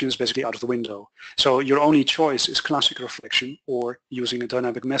this option is basically out of the window. So your only choice is classic reflection or using a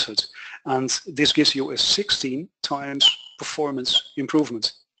dynamic method. And this gives you a 16 times performance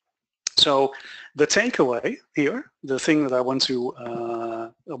improvement. So the takeaway here, the thing that I want you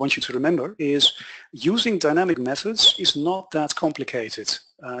to remember is using dynamic methods is not that complicated.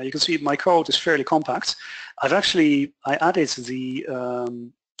 You can see my code is fairly compact. I added the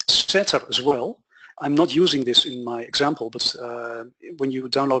setter as well. I'm not using this in my example, but when you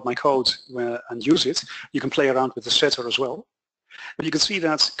download my code and use it, you can play around with the setter as well. But you can see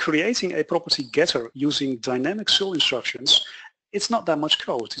that creating a property getter using dynamic CIL instructions, it's not that much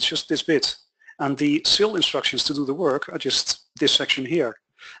code, it's just this bit. And the CIL instructions to do the work are just this section here.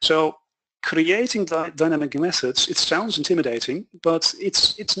 So creating dynamic methods, it sounds intimidating, but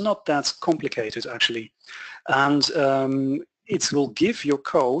it's not that complicated actually. And it will give your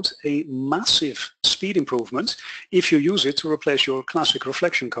code a massive speed improvement if you use it to replace your classic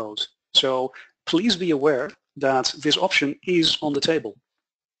reflection code. So please be aware that this option is on the table.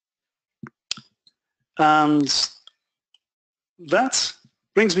 And that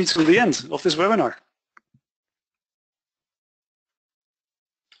brings me to the end of this webinar.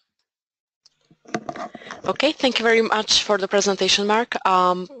 Okay, thank you very much for the presentation, Mark.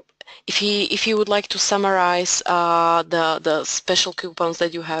 If you would like to summarize the special coupons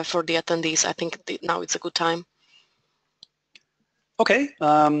that you have for the attendees, I think now it's a good time. Okay,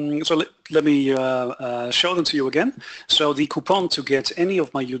 so let me show them to you again. So the coupon to get any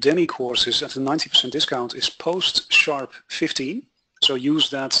of my Udemy courses at a 90% discount is PostSharp 15. So use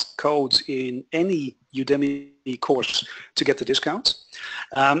that code in any Udemy course to get the discount.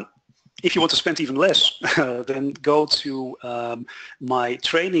 If you want to spend even less, then go to my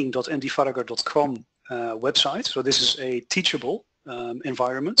training.mdfaragher.com website. So this is a teachable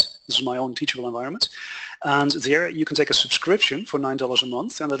environment. This is my own teachable environment. And there you can take a subscription for $9 a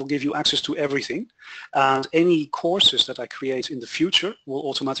month, and that'll give you access to everything. And any courses that I create in the future will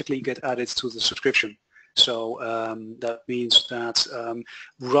automatically get added to the subscription. So that means that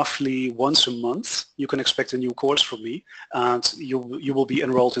roughly once a month you can expect a new course from me, and you will be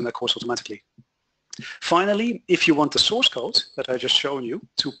enrolled in that course automatically. Finally, if you want the source code that I just shown you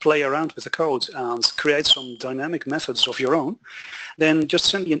to play around with the code and create some dynamic methods of your own, then just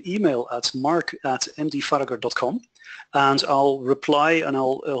send me an email at mark@mdfaragher.com, and I'll reply, and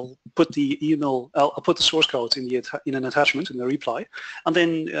I'll put the email, I'll put the source code in an attachment in the reply, and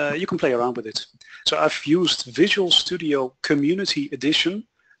then you can play around with it. So I've used Visual Studio Community Edition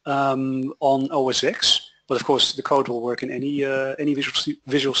on OS X, but of course the code will work in any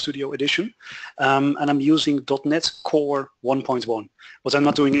Visual Studio Edition, and I'm using .NET Core 1.1. But I'm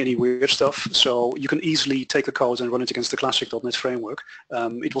not doing any weird stuff, so you can easily take the code and run it against the classic .NET framework.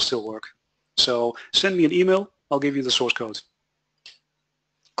 It will still work. So send me an email, I'll give you the source code.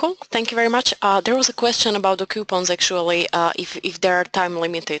 Cool, thank you very much. There was a question about the coupons actually, if they are time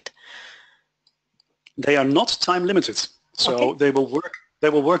limited. They are not time limited, so okay. They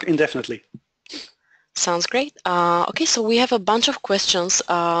will work indefinitely. Sounds great. Okay, so we have a bunch of questions.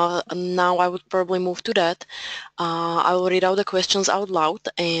 Now I would probably move to that. I will read out the questions out loud,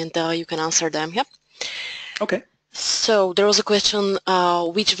 and you can answer them. Yep. Okay. So there was a question,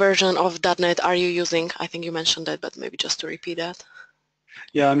 which version of .NET are you using? I think you mentioned that, but maybe just to repeat that.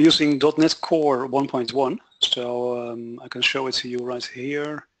 Yeah, I'm using .NET Core 1.1, so I can show it to you right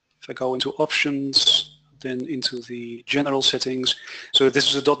here. If I go into options, then into the general settings. So this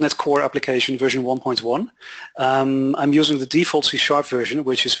is a .NET Core application version 1.1. I'm using the default C# version,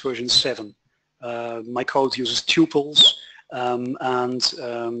 which is version 7. My code uses tuples, and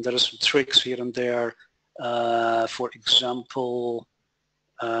there are some tricks here and there. For example,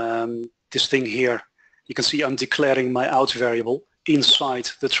 this thing here. You can see I'm declaring my out variable inside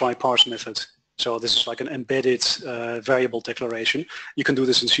the try parse method. So this is like an embedded variable declaration. You can do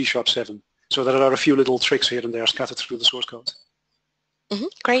this in C# 7. So there are a few little tricks here and there scattered through the source code.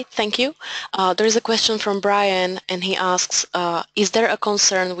 Great, thank you. There is a question from Brian, and he asks, is there a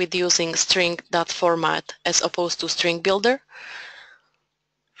concern with using string.format as opposed to string builder?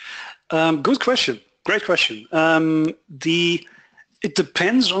 Good question. Great question. It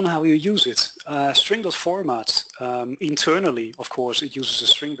depends on how you use it. String.format, internally, of course, it uses a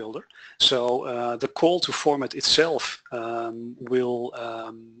string builder. So the call to format itself will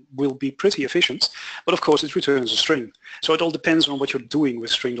be pretty efficient, but of course it returns a string. So it all depends on what you're doing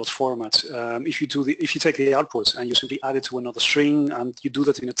with string.format. If you take the output and you simply add it to another string, and you do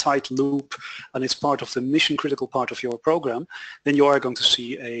that in a tight loop, and it's part of the mission critical part of your program, then you are going to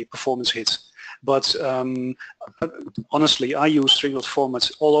see a performance hit. But honestly, I use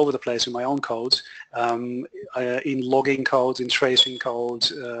string.format all over the place in my own code, in logging code, in tracing code,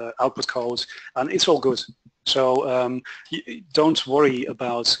 output code, and it's all good. So don't worry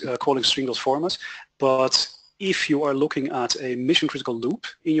about calling string.format, but if you are looking at a mission-critical loop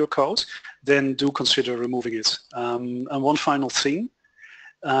in your code, then do consider removing it. And one final thing,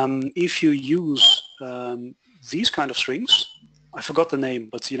 if you use these kind of strings, I forgot the name,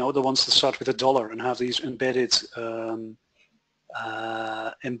 but you know, the ones that start with a dollar and have these embedded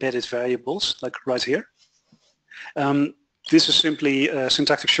embedded variables, like right here. This is simply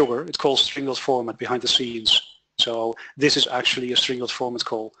syntactic sugar. It calls string.format behind the scenes. So this is actually a string.format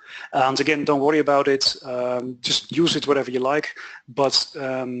call. And again, don't worry about it. Just use it whatever you like. But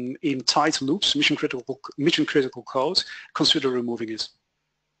in tight loops, mission critical code, consider removing it.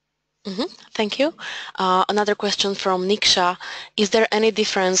 Thank you. Another question from Niksha. Is there any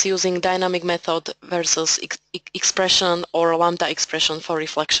difference using dynamic method versus expression or lambda expression for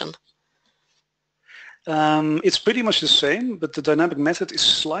reflection? It's pretty much the same, but the dynamic method is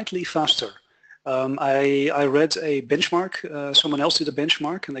slightly faster. I read a benchmark, someone else did a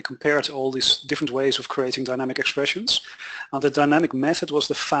benchmark, and they compared all these different ways of creating dynamic expressions. And the dynamic method was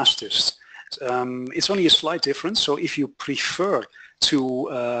the fastest. It's only a slight difference, so if you prefer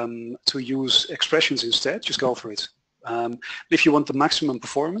to use expressions instead, just go for it. If you want the maximum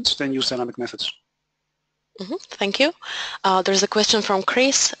performance, then use dynamic methods. Thank you. There's a question from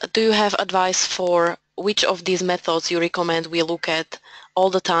Chris. Do you have advice for which of these methods you recommend we look at all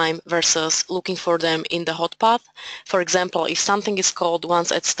the time versus looking for them in the hot path? For example, if something is called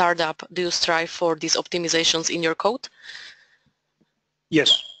once at startup, do you strive for these optimizations in your code?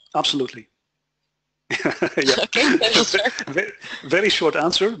 Yes, absolutely. Okay, very short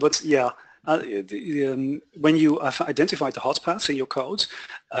answer, but yeah. When you have identified the hot path in your code,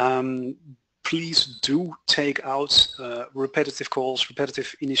 please do take out repetitive calls,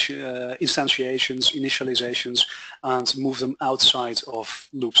 repetitive instantiations, initializations, and move them outside of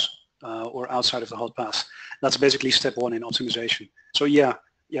loops or outside of the hot path. That's basically step one in optimization. So yeah,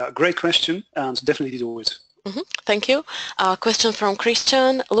 great question, and definitely do it. Thank you. Question from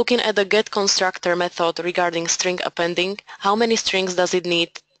Christian. Looking at the get constructor method regarding string appending, how many strings does it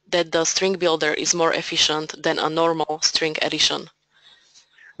need that the string builder is more efficient than a normal string addition?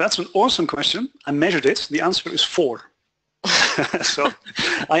 That's an awesome question. I measured it. The answer is 4. So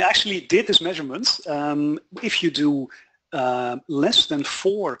I actually did this measurement. If you do less than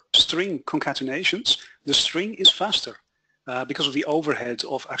 4 string concatenations, the string is faster. Because of the overhead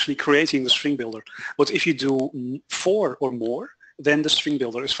of actually creating the string builder. But if you do 4 or more, then the string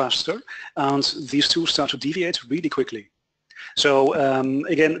builder is faster, and these two start to deviate really quickly. So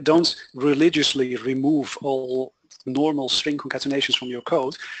again, don't religiously remove all normal string concatenations from your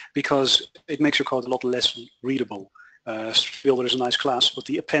code, because it makes your code a lot less readable. String builder is a nice class, but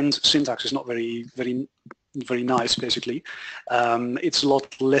the append syntax is not very nice, basically. It's a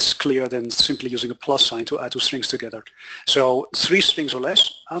lot less clear than simply using a plus sign to add 2 strings together. So 3 strings or less,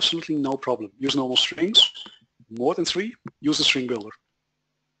 absolutely no problem. Use normal strings. More than 3, use the string builder.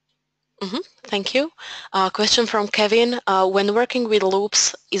 Thank you. Question from Kevin. When working with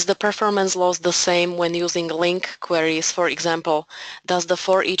loops, is the performance loss the same when using link queries? For example, does the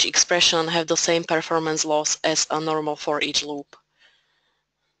for each expression have the same performance loss as a normal for each loop?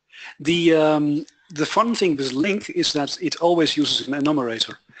 The fun thing with link is that it always uses an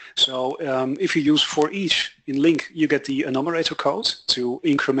enumerator. So if you use for each in link, you get the enumerator code to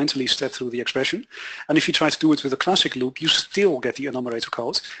incrementally step through the expression. And if you try to do it with a classic loop, you still get the enumerator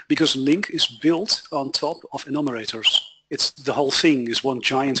code, because link is built on top of enumerators. It's the whole thing is one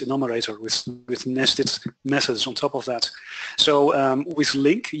giant enumerator with nested methods on top of that. So with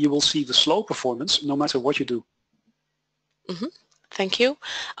link, you will see the slow performance no matter what you do. Thank you.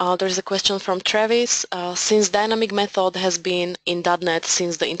 There's a question from Travis. Since dynamic method has been in .NET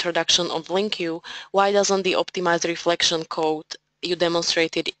since the introduction of LinkU, why doesn't the optimized reflection code you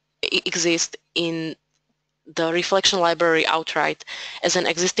demonstrated exist in the reflection library outright as an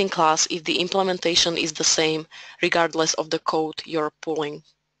existing class if the implementation is the same regardless of the code you're pulling?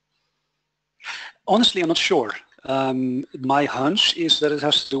 Honestly, I'm not sure. My hunch is that it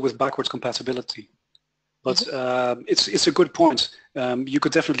has to do with backwards compatibility. But it's a good point. You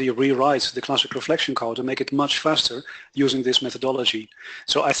could definitely rewrite the classic reflection code and make it much faster using this methodology.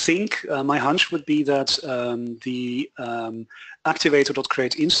 So I think my hunch would be that the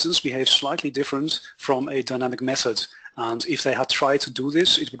activator.create instance behaves slightly different from a dynamic method. And if they had tried to do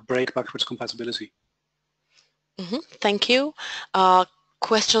this, it would break backwards compatibility. Thank you.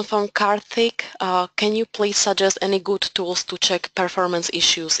 Question from Karthik. Can you please suggest any good tools to check performance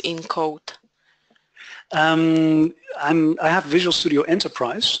issues in code? I have Visual Studio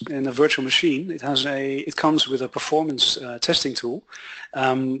Enterprise in a virtual machine. It comes with a performance testing tool.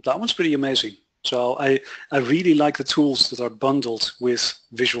 That one's pretty amazing. So I really like the tools that are bundled with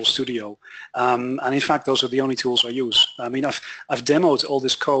Visual Studio. And in fact, those are the only tools I use. I mean, I've demoed all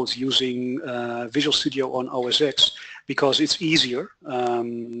this code using Visual Studio on OS X because it's easier,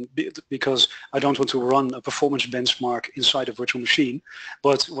 because I don't want to run a performance benchmark inside a virtual machine.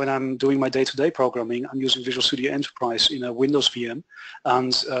 But when I'm doing my day-to-day programming, I'm using Visual Studio Enterprise in a Windows VM,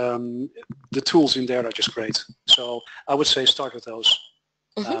 and the tools in there are just great. So I would say start with those.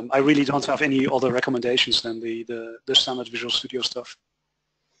 I really don't have any other recommendations than the standard Visual Studio stuff.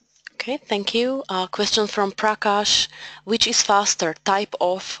 Okay, thank you. Question from Prakash. Which is faster, type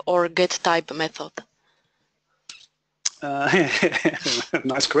off or get type method?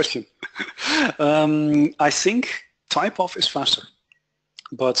 Nice question. I think type off is faster,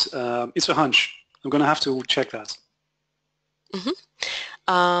 but it's a hunch. I'm going to have to check that.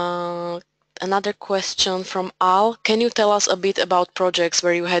 Another question from Al. Can you tell us a bit about projects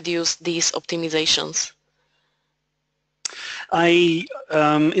where you had used these optimizations?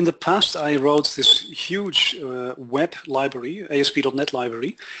 In the past, I wrote this huge web library, ASP.NET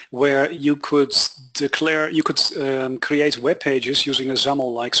library, where you could create web pages using a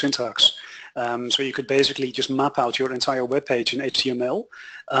XAML-like syntax. So you could basically just map out your entire web page in HTML,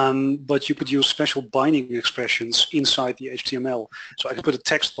 but you could use special binding expressions inside the HTML. So I could put a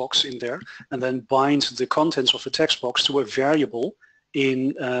text box in there and then bind the contents of the text box to a variable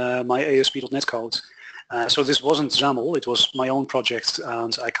in my ASP.NET code. So this wasn't XAML, it was my own project,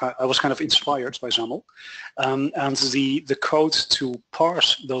 and I was kind of inspired by XAML. And the code to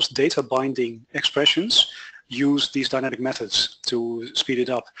parse those data binding expressions use these dynamic methods to speed it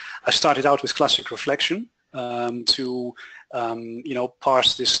up. I started out with classic reflection to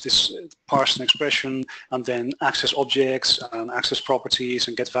parse an expression and then access objects and access properties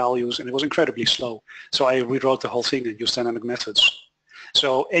and get values, and it was incredibly slow. So I rewrote the whole thing and used dynamic methods.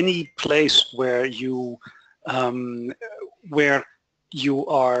 So any place where you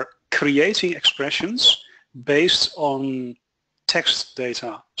are creating expressions based on text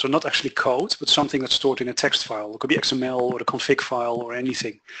data, so not actually code, but something that's stored in a text file. It could be XML or a config file or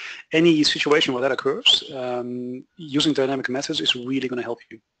anything. Any situation where that occurs, using dynamic methods is really going to help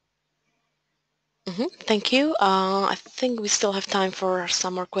you. Thank you. I think we still have time for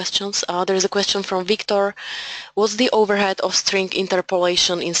some more questions. There is a question from Victor. What's the overhead of string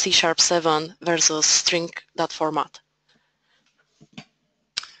interpolation in C# 7 versus string.format?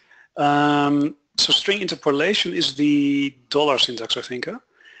 So string interpolation is the dollar syntax, I think.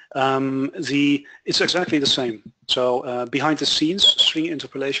 It's exactly the same. So behind the scenes, string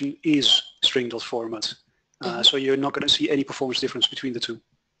interpolation is string.format. So you're not going to see any performance difference between the two.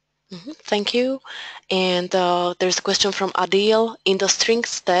 Thank you. And there's a question from Adil. In the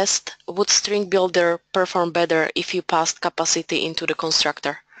strings test, would string builder perform better if you passed capacity into the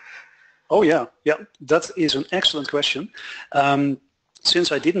constructor? Oh yeah, that is an excellent question.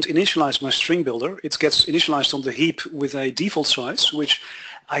 Since I didn't initialize my string builder, it gets initialized on the heap with a default size, which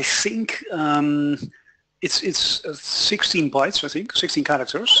I think it's 16 bytes, I think, 16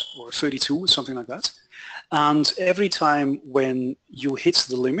 characters, or 32, something like that. And every time when you hit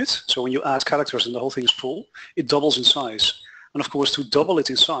the limit, so when you add characters and the whole thing is full, it doubles in size. And of course, to double it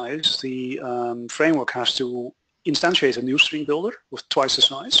in size, the framework has to instantiate a new string builder with twice the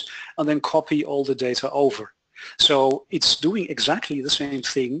size, and then copy all the data over. So it's doing exactly the same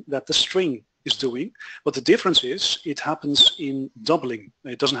thing that the string is doing, but the difference is it happens in doubling.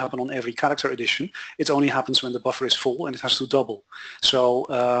 It doesn't happen on every character addition. It only happens when the buffer is full and it has to double. So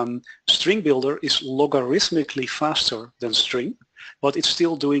string builder is logarithmically faster than string, but it's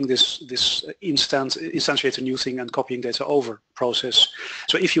still doing this instantiate a new thing and copying data over process.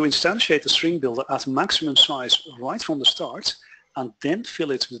 So if you instantiate the string builder at maximum size right from the start and then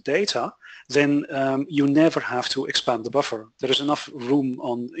fill it with data, then you never have to expand the buffer. There is enough room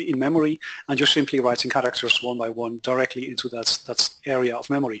in memory, and you're simply writing characters one by one directly into that area of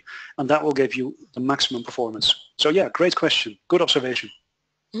memory, and that will give you the maximum performance. So yeah, great question, good observation.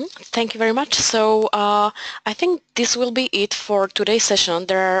 Thank you very much. So I think this will be it for today's session.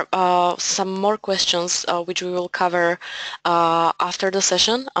 There are some more questions which we will cover after the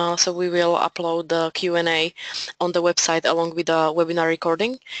session. So we will upload the Q&A on the website along with the webinar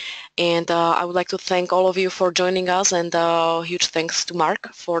recording. And I would like to thank all of you for joining us, and huge thanks to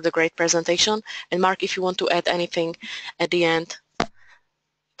Mark for the great presentation. And Mark, if you want to add anything at the end,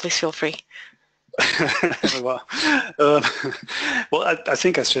 please feel free. Well, I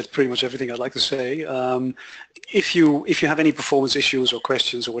think I said pretty much everything I'd like to say. If you have any performance issues or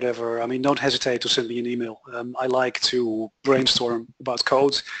questions or whatever, I mean, don't hesitate to send me an email. I like to brainstorm about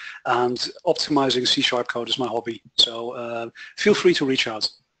code, and optimizing C# code is my hobby. So feel free to reach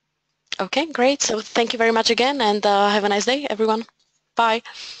out. Okay, great. So thank you very much again, and have a nice day, everyone. Bye.